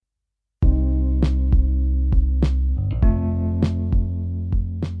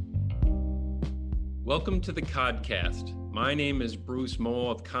Welcome to the Codcast. My name is Bruce Mole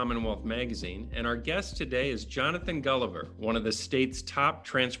of Commonwealth Magazine, and our guest today is Jonathan Gulliver, one of the state's top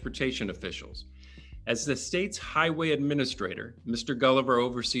transportation officials. As the state's highway administrator, Mr. Gulliver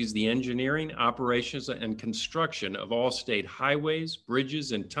oversees the engineering, operations, and construction of all state highways,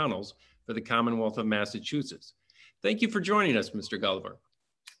 bridges, and tunnels for the Commonwealth of Massachusetts. Thank you for joining us, Mr. Gulliver.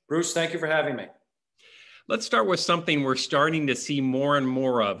 Bruce, thank you for having me. Let's start with something we're starting to see more and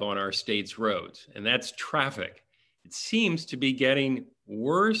more of on our state's roads, and that's traffic. It seems to be getting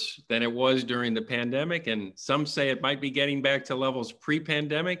worse than it was during the pandemic, and some say it might be getting back to levels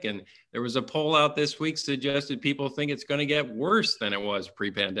pre-pandemic. And there was a poll out this week suggested people think it's going to get worse than it was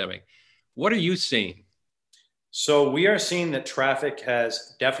pre-pandemic. What are you seeing? So we are seeing that traffic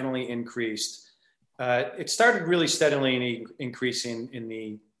has definitely increased. It started really steadily increasing in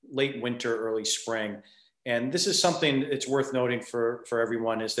the late winter, early spring. And this is something it's worth noting for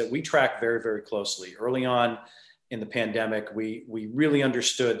everyone, is that we track very, very closely. Early on in the pandemic, we really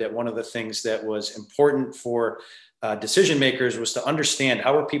understood that one of the things that was important for decision makers was to understand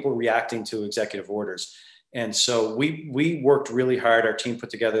how are people reacting to executive orders. And so we worked really hard. Our team put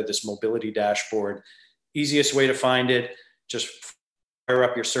together this mobility dashboard. Easiest way to find it, just fire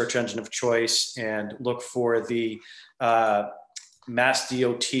up your search engine of choice and look for the Mass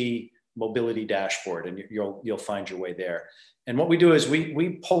DOT mobility dashboard, and you'll find your way there. And what we do is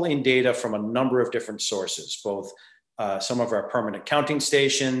we pull in data from a number of different sources, both some of our permanent counting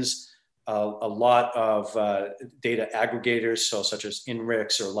stations, a lot of data aggregators, so such as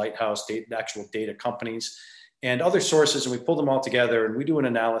INRIX or Lighthouse, actual data companies, and other sources, and we pull them all together and we do an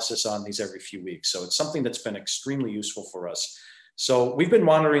analysis on these every few weeks. So it's something that's been extremely useful for us. So we've been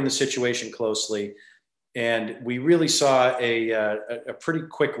monitoring the situation closely. And we really saw a pretty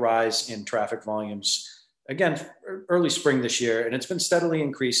quick rise in traffic volumes, again, early spring this year, and it's been steadily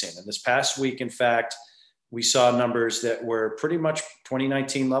increasing. And this past week, in fact, we saw numbers that were pretty much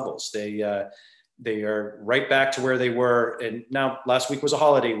 2019 levels. They are right back to where they were. And now last week was a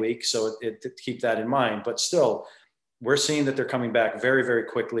holiday week, so keep that in mind. But still, we're seeing that they're coming back very, very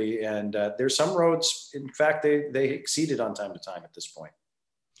quickly. And there's some roads, in fact, they exceeded on time to time at this point.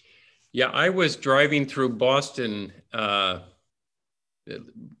 Yeah, I was driving through Boston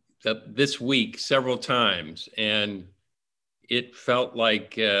this week several times, and it felt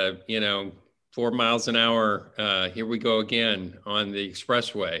like, 4 miles an hour, here we go again on the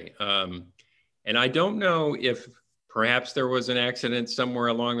expressway. And I don't know if perhaps there was an accident somewhere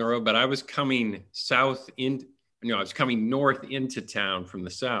along the road, but I was coming north into town from the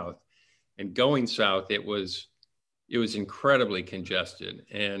south, and going south, it was incredibly congested,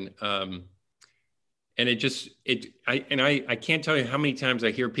 and I can't tell you how many times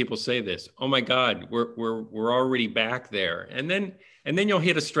I hear people say this. Oh my God, we're already back there, and then you'll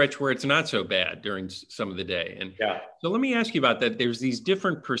hit a stretch where it's not so bad during some of the day. And yeah. So let me ask you about that. There's these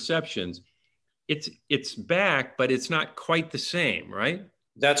different perceptions. It's back, but it's not quite the same, right?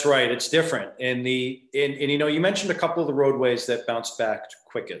 That's right. It's different. And you mentioned a couple of the roadways that bounced back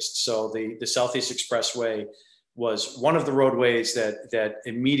quickest. So the Southeast Expressway was one of the roadways that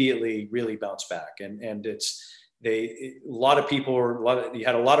immediately really bounced back. And a lot of people you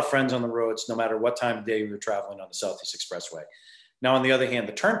had a lot of friends on the roads, no matter what time of day you were traveling on the Southeast Expressway. Now, on the other hand,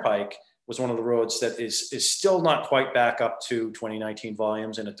 the Turnpike was one of the roads that is still not quite back up to 2019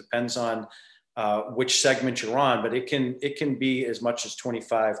 volumes. And it depends on which segment you're on, but it can be as much as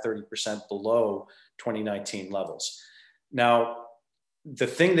 25-30% below 2019 levels. Now, the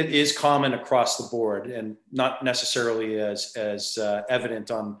thing that is common across the board, and not necessarily as evident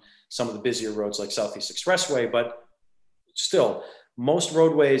on some of the busier roads like Southeast Expressway, but still, most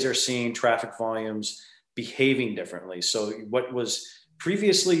roadways are seeing traffic volumes behaving differently. So what was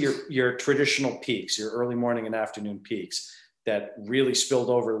previously your traditional peaks, your early morning and afternoon peaks that really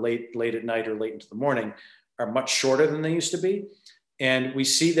spilled over late at night or late into the morning, are much shorter than they used to be. And we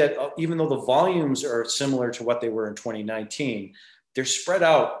see that even though the volumes are similar to what they were in 2019, they're spread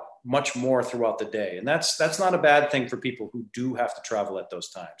out much more throughout the day. And that's not a bad thing for people who do have to travel at those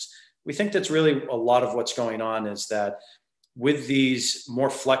times. We think that's really a lot of what's going on, is that with these more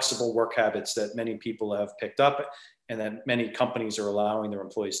flexible work habits that many people have picked up and that many companies are allowing their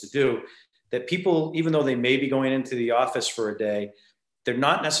employees to do, that people, even though they may be going into the office for a day, they're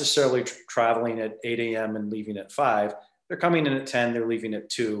not necessarily traveling at 8 a.m. and leaving at 5. They're coming in at 10, they're leaving at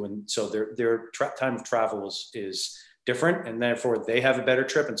 2. And so their time of travel is different, and therefore they have a better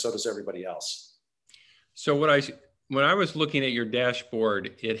trip, and so does everybody else. So when I was looking at your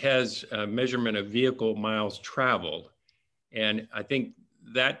dashboard, it has a measurement of vehicle miles traveled, and I think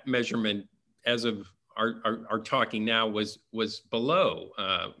that measurement, as of are talking now was below,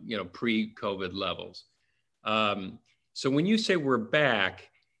 pre-COVID levels. So when you say we're back,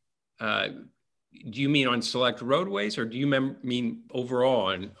 do you mean on select roadways, or do you mean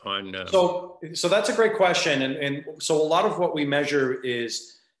overall on? So that's a great question, and so a lot of what we measure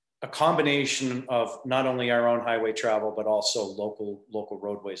is a combination of not only our own highway travel, but also local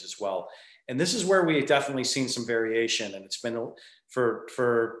roadways as well. And this is where we definitely seen some variation, and it's been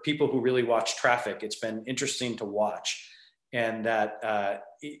for people who really watch traffic, it's been interesting to watch. And that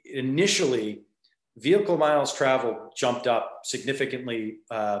initially, vehicle miles traveled jumped up significantly,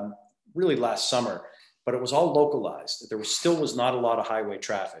 really last summer, but it was all localized. There was not a lot of highway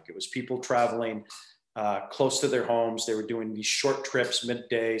traffic. It was people traveling close to their homes. They were doing these short trips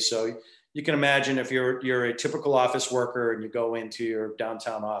midday. So you can imagine if you're a typical office worker and you go into your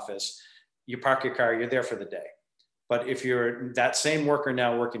downtown office, you park your car, you're there for the day. But if you're that same worker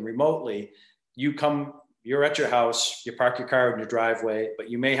now working remotely, you're at your house, you park your car in your driveway, but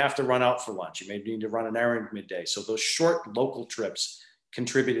you may have to run out for lunch. You may need to run an errand midday. So those short local trips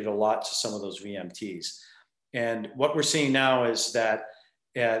contributed a lot to some of those VMTs. And what we're seeing now is that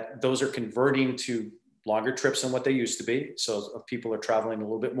those are converting to longer trips than what they used to be. So people are traveling a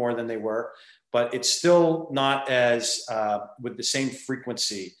little bit more than they were, but it's still not as with the same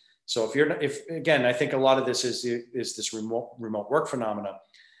frequency. So if again, I think a lot of this is this remote work phenomena.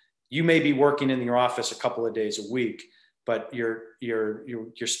 You may be working in your office a couple of days a week, but you're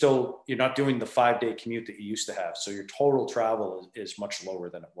not doing the 5-day commute that you used to have. So your total travel is much lower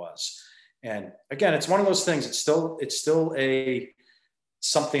than it was. And again, it's one of those things. It's still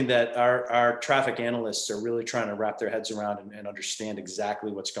something that our traffic analysts are really trying to wrap their heads around and understand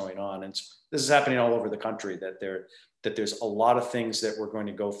exactly what's going on. And this is happening all over the country, that there's a lot of things that we're going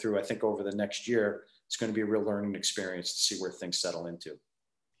to go through. I think over the next year, it's going to be a real learning experience to see where things settle into.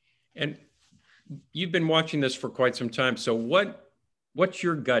 And you've been watching this for quite some time. So what's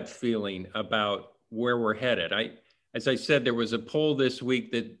your gut feeling about where we're headed? As I said, there was a poll this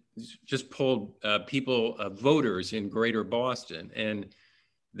week that just polled voters in Greater Boston, and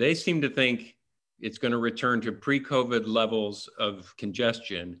they seem to think it's going to return to pre-COVID levels of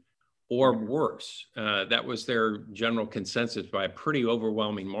congestion or worse. That was their general consensus by a pretty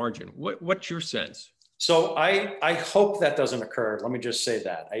overwhelming margin. What's your sense? So I hope that doesn't occur. Let me just say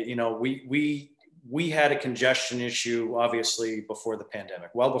that. We had a congestion issue, obviously,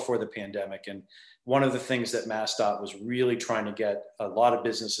 well before the pandemic. And one of the things that MassDOT was really trying to get a lot of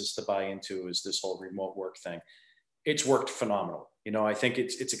businesses to buy into is this whole remote work thing. It's worked phenomenal. I think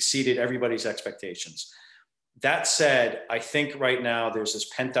it's exceeded everybody's expectations. That said, I think right now there's this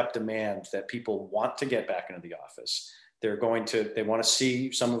pent up demand that people want to get back into the office. They want to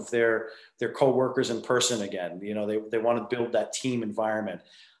see some of their coworkers in person again. They want to build that team environment.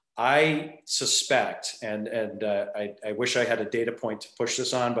 I suspect, and I wish I had a data point to push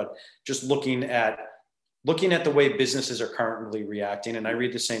this on, but just looking at the way businesses are currently reacting, and I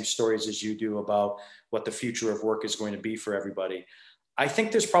read the same stories as you do about what the future of work is going to be for everybody. I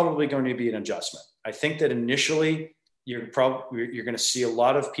think there's probably going to be an adjustment. I think that initially you're going to see a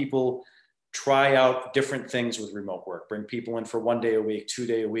lot of people try out different things with remote work, bring people in for 1 day a week, 2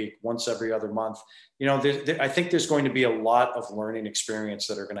 day a week, once every other month. I think there's going to be a lot of learning experience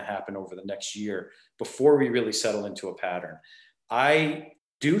that are going to happen over the next year before we really settle into a pattern. I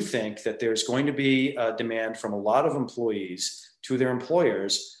do think that there's going to be a demand from a lot of employees to their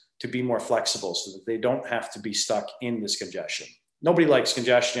employers to be more flexible so that they don't have to be stuck in this congestion. Nobody likes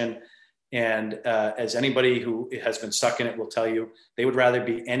congestion. And as anybody who has been stuck in it will tell you, they would rather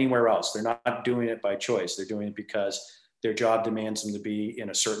be anywhere else. They're not doing it by choice. They're doing it because their job demands them to be in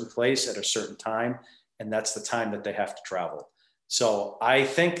a certain place at a certain time. And that's the time that they have to travel. So I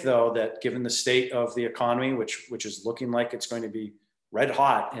think, though, that given the state of the economy, which is looking like it's going to be red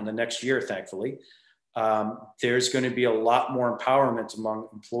hot in the next year, thankfully, there's going to be a lot more empowerment among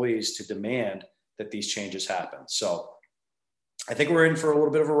employees to demand that these changes happen. So I think we're in for a little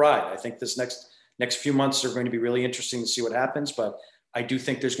bit of a ride. I think this next few months are going to be really interesting to see what happens, but I do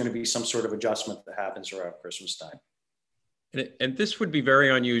think there's going to be some sort of adjustment that happens around Christmas time. And this would be very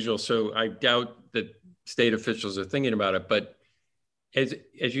unusual, so I doubt that state officials are thinking about it, but as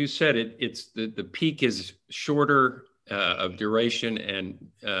you said, it's the peak is shorter of duration, and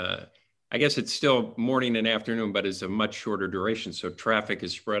I guess it's still morning and afternoon, but it's a much shorter duration, so traffic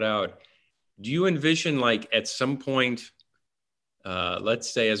is spread out. Do you envision, like, at some point, let's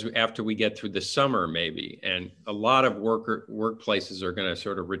say after we get through the summer maybe, and a lot of workplaces are going to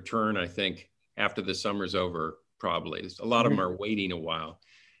sort of return, I think, after the summer's over, probably. A lot of them are waiting a while,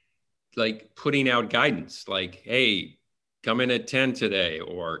 like putting out guidance like, hey, come in at 10 today,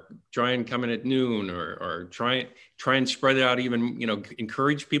 or try and come in at noon, or try and spread it out even,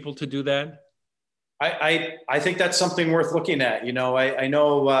 encourage people to do that? I think that's something worth looking at. I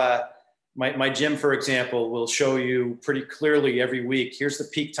know my gym, for example, will show you pretty clearly every week, here's the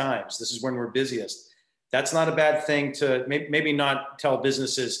peak times. This is when we're busiest. That's not a bad thing to maybe not tell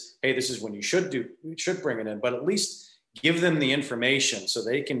businesses, hey, this is when you should bring it in, but at least give them the information so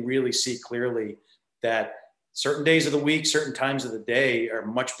they can really see clearly that certain days of the week, certain times of the day are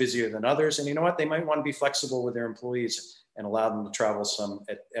much busier than others. And you know what? They might want to be flexible with their employees and allow them to travel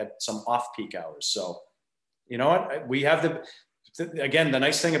at some off-peak hours. So, you know what? We have again, the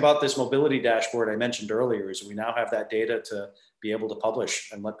nice thing about this mobility dashboard I mentioned earlier is we now have that data to be able to publish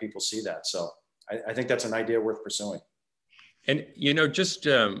and let people see that. So I think that's an idea worth pursuing. And,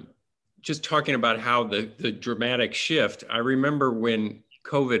 just talking about how the dramatic shift, I remember when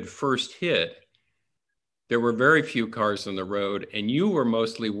COVID first hit, there were very few cars on the road, and you were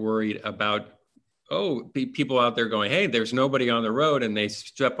mostly worried about, people out there going, hey, there's nobody on the road, and they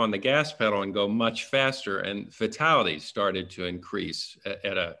step on the gas pedal and go much faster, and fatalities started to increase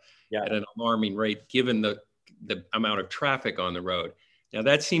at an alarming rate, given the amount of traffic on the road. Now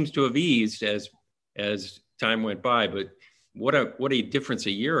that seems to have eased as time went by, but what a difference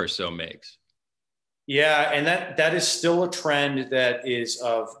a year or so makes. Yeah, and that is still a trend that is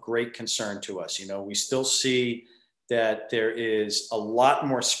of great concern to us. We still see that there is a lot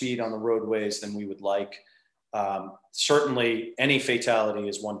more speed on the roadways than we would like. Certainly, any fatality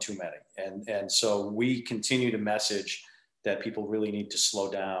is one too many, and so we continue to message that people really need to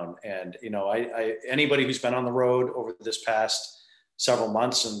slow down. And anybody who's been on the road over this past several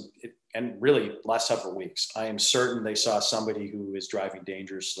months and really last several weeks, I am certain they saw somebody who is driving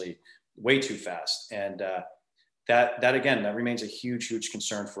dangerously way too fast. And that again, that remains a huge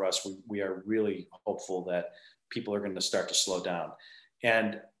concern for us. We are really hopeful that people are going to start to slow down.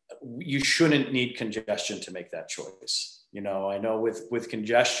 And you shouldn't need congestion to make that choice. I know with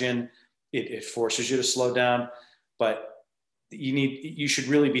congestion, it forces you to slow down, but you should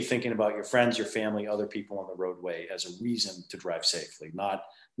really be thinking about your friends, your family, other people on the roadway as a reason to drive safely, not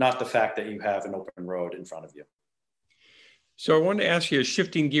the fact that you have an open road in front of you. So I wanted to ask you,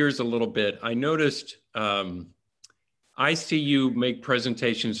 shifting gears a little bit, I noticed I see you make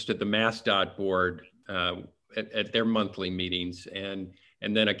presentations to the MassDOT board at their monthly meetings, and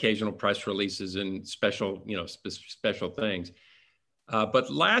then occasional press releases and special things.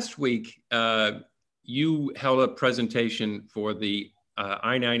 But last week, you held a presentation for the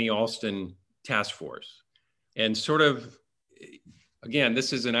I-90 Allston task force, and sort of, again,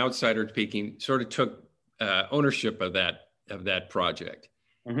 this is an outsider speaking, sort of took ownership of that project.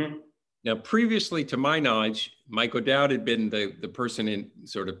 Mm-hmm. Now, previously, to my knowledge, Mike O'Dowd had been the person in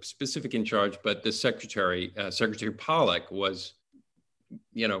sort of specific in charge, but the Secretary Pollock was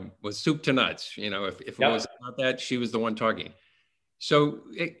soup to nuts. If it was not that, she was the one talking. So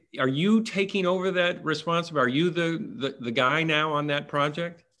are you taking over that responsibility? Are you the guy now on that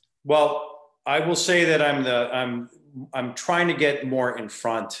project? Well, I will say that I'm trying to get more in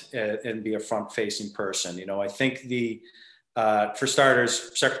front and be a front-facing person. I think for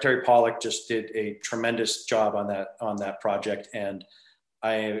starters, Secretary Pollock just did a tremendous job on that project, and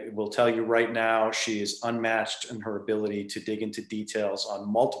I will tell you right now, she is unmatched in her ability to dig into details on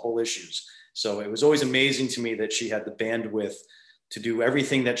multiple issues. So it was always amazing to me that she had the bandwidth to do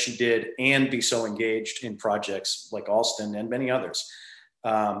everything that she did and be so engaged in projects like Allston and many others.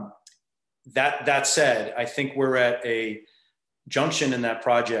 That said, I think we're at a junction in that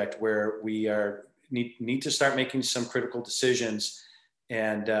project where we need to start making some critical decisions.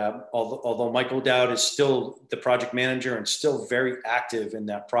 And although Michael O'Dowd is still the project manager and still very active in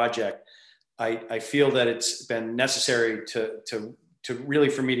that project, I feel that it's been necessary to really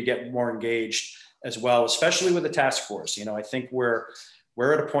for me to get more engaged as well, especially with the task force. I think we're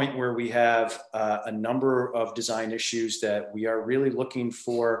at a point where we have a number of design issues that we are really looking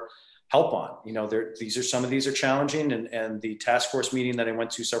for help on. Some of these are challenging, and the task force meeting that I went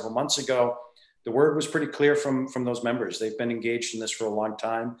to several months ago, the word was pretty clear from those members. They've been engaged in this for a long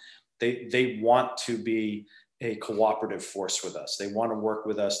time. They want to be a cooperative force with us. They want to work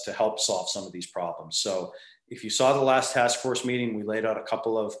with us to help solve some of these problems. So if you saw the last task force meeting, we laid out a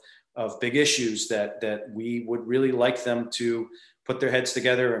couple of big issues that we would really like them to put their heads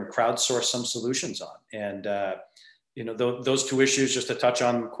together and crowdsource some solutions on. And those two issues, just to touch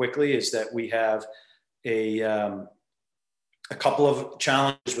on quickly, is that we have a couple of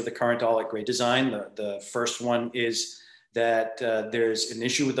challenges with the current all-at-grade design. The first one is that there's an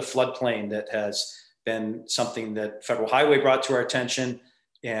issue with the floodplain that has been something that Federal Highway brought to our attention,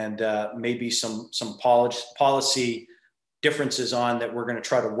 and maybe some policy differences on that we're going to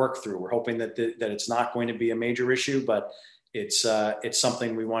try to work through. We're hoping that that it's not going to be a major issue, but it's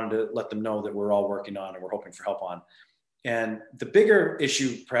something we wanted to let them know that we're all working on and we're hoping for help on. And the bigger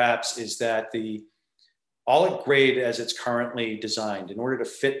issue perhaps is that the all-at grade as it's currently designed, in order to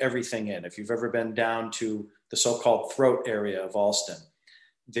fit everything in, if you've ever been down to the so-called throat area of Allston,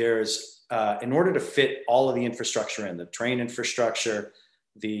 there's, in order to fit all of the infrastructure in, the train infrastructure,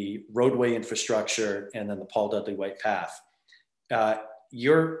 the roadway infrastructure, and then the Paul Dudley White Path,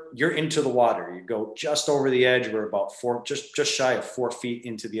 you're into the water. You go just over the edge. We're about just shy of 4 feet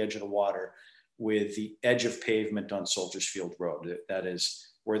into the edge of the water, with the edge of pavement on Soldiers Field Road. That is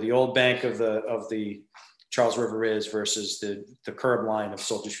where the old bank of the Charles River is versus the curb line of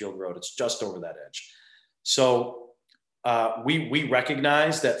Soldiers Field Road. It's just over that edge. So we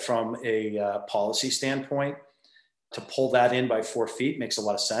recognize that from a policy standpoint, to pull that in by 4 feet makes a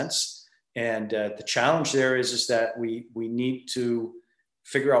lot of sense. And the challenge there is that we need to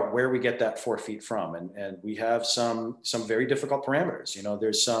figure out where we get that 4 feet from. And we have some very difficult parameters. You know,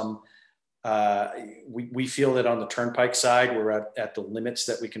 there's some, we feel that on the turnpike side, we're at the limits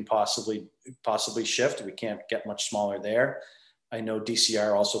that we can possibly shift. We can't get much smaller there. I know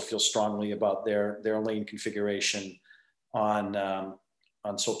DCR also feels strongly about their lane configuration on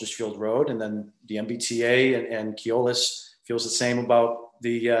Soldiers Field Road, and then the MBTA and Keolis feels the same about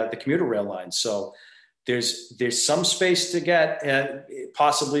the commuter rail lines. So there's some space to get,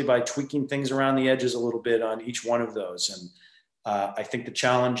 possibly by tweaking things around the edges a little bit on each one of those. And I think the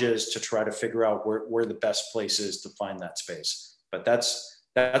challenge is to try to figure out where the best place is to find that space. But that's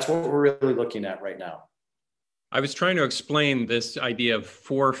what we're really looking at right now. I was trying to explain this idea of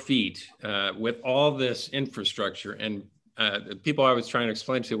 4 feet with all this infrastructure, and the people I was trying to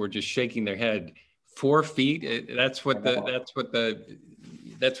explain to were just shaking their head. 4 feet? That's what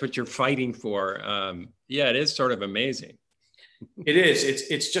you're fighting for. Yeah, it is sort of amazing. It is.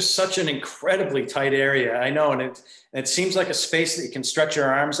 It's just such an incredibly tight area. I know, and it seems like a space that you can stretch your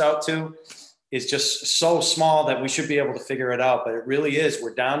arms out to is just so small that we should be able to figure it out. But it really is.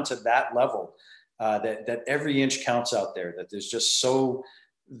 We're down to that level. That every inch counts out there, that there's just so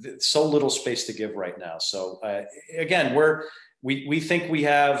little space to give right now. So again, we think we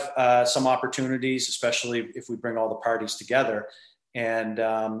have some opportunities, especially if we bring all the parties together. And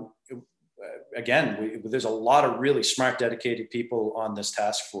again, there's a lot of really smart, dedicated people on this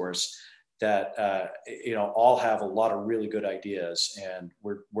task force that all have a lot of really good ideas, and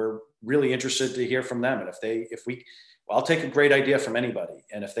we're really interested to hear from them. And I'll take a great idea from anybody.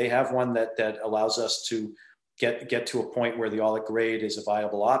 And if they have one that allows us to get to a point where the all-at grade is a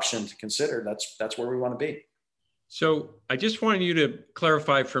viable option to consider, that's where we want to be. So I just wanted you to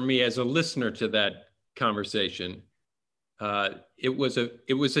clarify for me, as a listener to that conversation, it was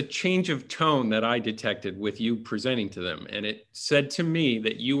a change of tone that I detected with you presenting to them. And it said to me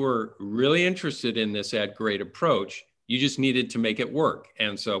that you were really interested in this at-grade approach. You just needed to make it work.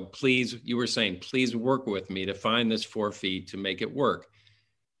 And so you were saying, please work with me to find this 4 feet to make it work.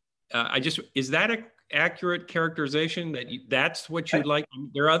 Is that an accurate characterization, that's what you'd like?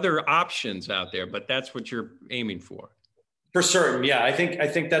 There are other options out there, but that's what you're aiming for? For certain. Yeah, I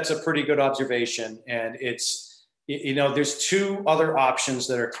think that's a pretty good observation. And it's, there's two other options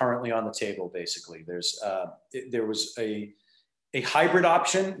that are currently on the table. Basically, there was a hybrid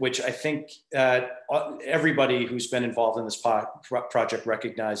option, which I think everybody who's been involved in this project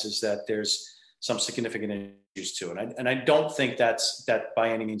recognizes that there's some significant issues to it. And I don't think that by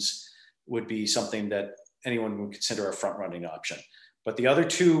any means would be something that anyone would consider a front-running option. But the other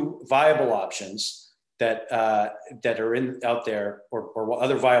two viable options that are out there, or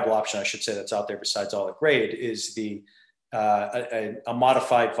other viable option, I should say, that's out there besides all-at grade, is a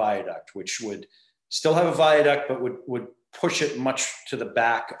modified viaduct, which would still have a viaduct, but would push it much to the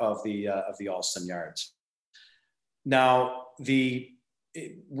back of the Allston yards. Now,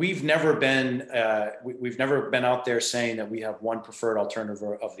 we've never been out there saying that we have one preferred alternative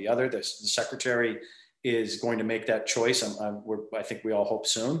of the other. The secretary is going to make that choice. I think we all hope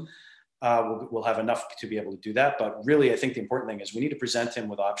soon. We'll have enough to be able to do that. But really, I think the important thing is we need to present him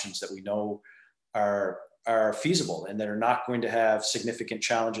with options that we know are feasible and that are not going to have significant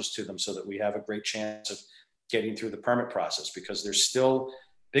challenges to them, so that we have a great chance of getting through the permit process. Because there's still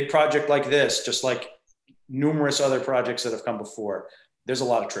big project like this, just like numerous other projects that have come before, there's a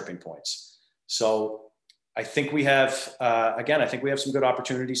lot of tripping points. So I think we have, some good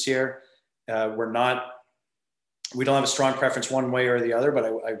opportunities here. We don't have a strong preference one way or the other, but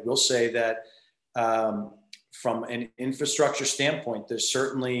I will say that from an infrastructure standpoint, there's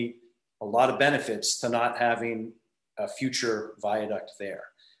certainly a lot of benefits to not having a future viaduct there.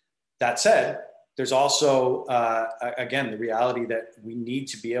 That said, there's also, again, the reality that we need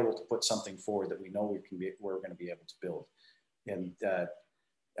to be able to put something forward that we know we're going to be able to build. And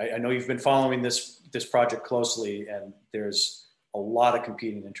I know you've been following this project closely, and there's a lot of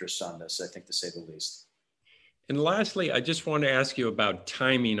competing interests on this, I think, to say the least. And lastly, I just want to ask you about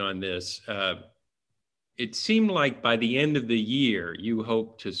timing on this. It seemed like by the end of the year, you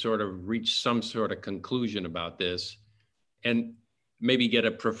hope to sort of reach some sort of conclusion about this and maybe get a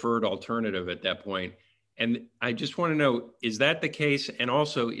preferred alternative at that point. And I just want to know, is that the case? And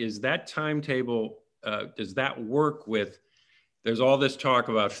also, is that timetable, does that work with, there's all this talk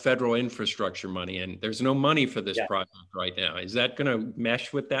about federal infrastructure money, and there's no money for this project right now. Is that going to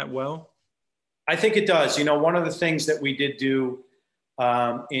mesh with that well? I think it does. You know, one of the things that we did do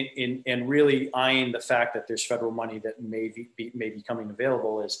in really eyeing the fact that there's federal money that may be coming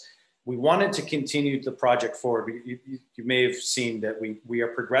available is we wanted to continue the project forward. You may have seen that we are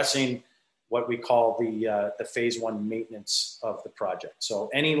progressing what we call the phase one maintenance of the project. So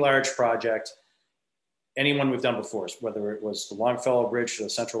any large project, anyone we've done before, whether it was the Longfellow Bridge to the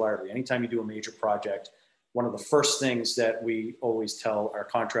Central Artery, anytime you do a major project, one of the first things that we always tell our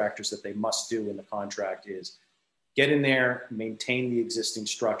contractors that they must do in the contract is get in there, maintain the existing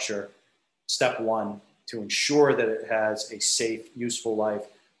structure, step one, to ensure that it has a safe, useful life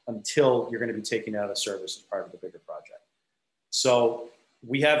until you're going to be taken out of service as part of the bigger project. So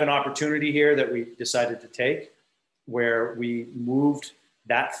we have an opportunity here that we decided to take where we moved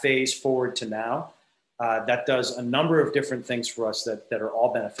that phase forward to now. That does a number of different things for us that are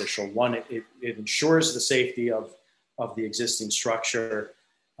all beneficial. One, it ensures the safety of the existing structure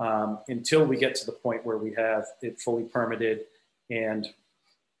until we get to the point where we have it fully permitted and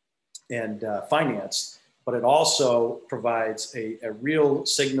financed. But it also provides a real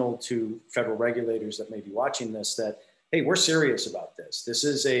signal to federal regulators that may be watching this that, hey, we're serious about this. This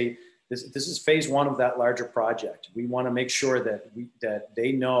is phase one of that larger project. We want to make sure that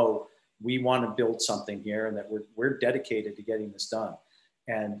they know we want to build something here and that we're dedicated to getting this done.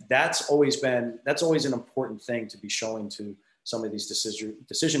 And that's always an important thing to be showing to some of these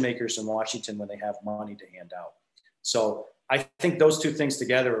decision makers in Washington when they have money to hand out. So I think those two things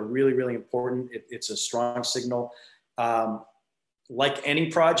together are really, really important. It's a strong signal. Like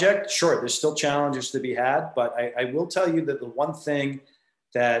any project, sure, there's still challenges to be had, but I will tell you that the one thing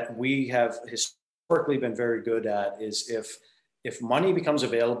that we have historically been very good at is if money becomes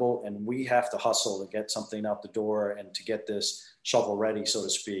available and we have to hustle to get something out the door and to get this shovel ready, so to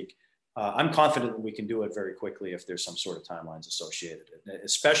speak, I'm confident that we can do it very quickly if there's some sort of timelines associated.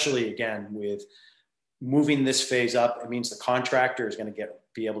 Especially, again, with moving this phase up, it means the contractor is going to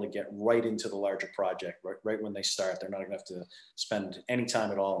be able to get right into the larger project right when they start. They're not going to have to spend any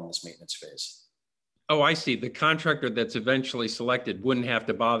time at all in this maintenance phase. Oh, I see. The contractor that's eventually selected wouldn't have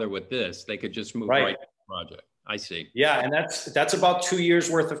to bother with this. They could just move right to the project. I see. Yeah, and that's about 2 years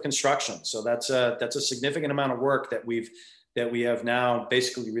worth of construction. So that's a significant amount of work that we have now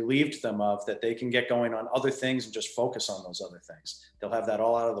basically relieved them of, that they can get going on other things and just focus on those other things. They'll have that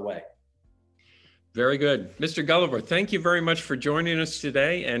all out of the way. Very good. Mr. Gulliver, thank you very much for joining us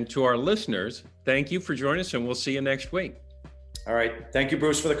today. And to our listeners, thank you for joining us, and we'll see you next week. All right. Thank you,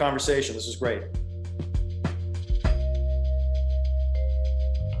 Bruce, for the conversation. This is great.